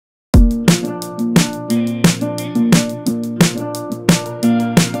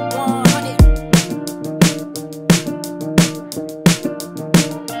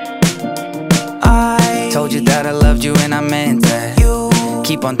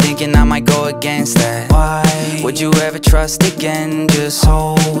on thinking I might go against that. Why would you ever trust again? Just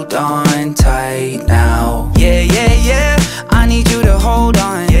hold on tight now. Yeah, yeah, yeah, I need you to hold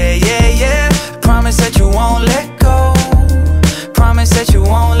on. Yeah, yeah, yeah, promise that you won't let go. Promise that you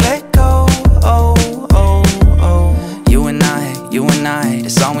won't let go. Oh, oh, oh. You and I,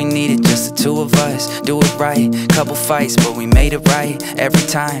 that's all we needed, just the two of us. Do it right, couple fights, but we made it right. Every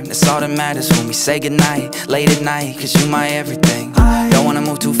time, that's all that matters when we say goodnight. Late at night, cause you my everything. Don't wanna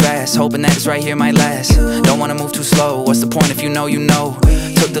move too fast, hoping that it's right here might last. Don't wanna move too slow, what's the point if you know you know?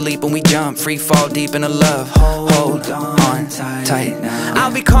 Took the leap and we jumped, free fall deep into love. Hold on tight.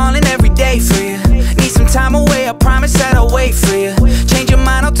 I'll be calling every day for you. Need some time away, I promise that I'll wait for you. Change your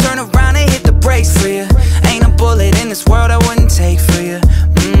mind, I'll turn around and hit the brakes for you. Ain't a bullet in this world I wouldn't take for you.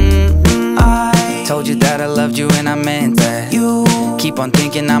 I told you that I loved you and I meant that. You keep on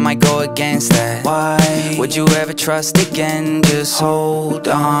thinking I might go against that. Why would you ever trust again? Just hold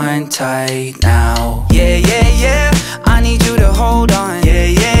on tight now. Yeah, yeah, yeah, I need you to hold on. Yeah,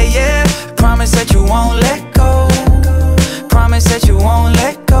 yeah, yeah, promise that you won't let go. Promise that you won't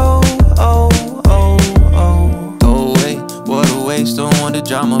let go. Oh, oh, oh. Oh wait, what a waste, don't want the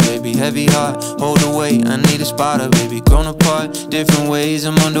drama, baby. Heavy heart, hold the weight, I need a spotter, baby. Grown apart, different ways,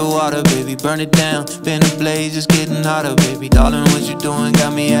 I'm underwater, baby. Burn it down, been a blaze, it's getting hotter, baby. Darling, what you doing,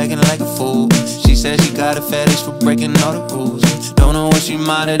 got me acting like a fool. She said she got a fetish for breaking all the rules. Don't know what she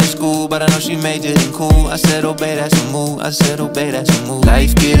minded in school, but I know she majored in cool. I said, obey, that's a move, I said, obey, that's a move.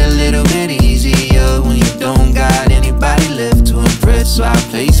 Life get a little bit easier when you don't got anybody left to impress. So I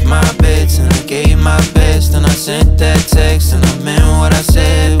placed my bets and I gave my best, and I sent that text and I meant what I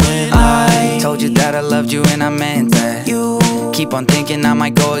said when I told you that I loved you and I meant that. You keep on thinking I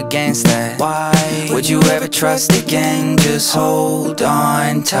might go against that. Why would you ever trust again? Just hold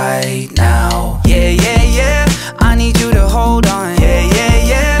on tight now. Yeah, yeah, yeah, I need you to hold on. Yeah, yeah,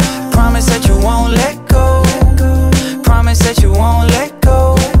 yeah, promise that you won't let go. Promise that you won't let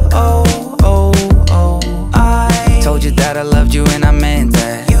go. Oh, oh, oh. I told you that I loved you and I meant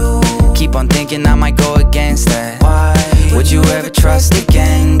that. You keep on thinking I might go against that. Why would you ever trust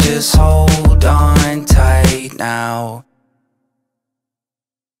again? Just hold on tight now.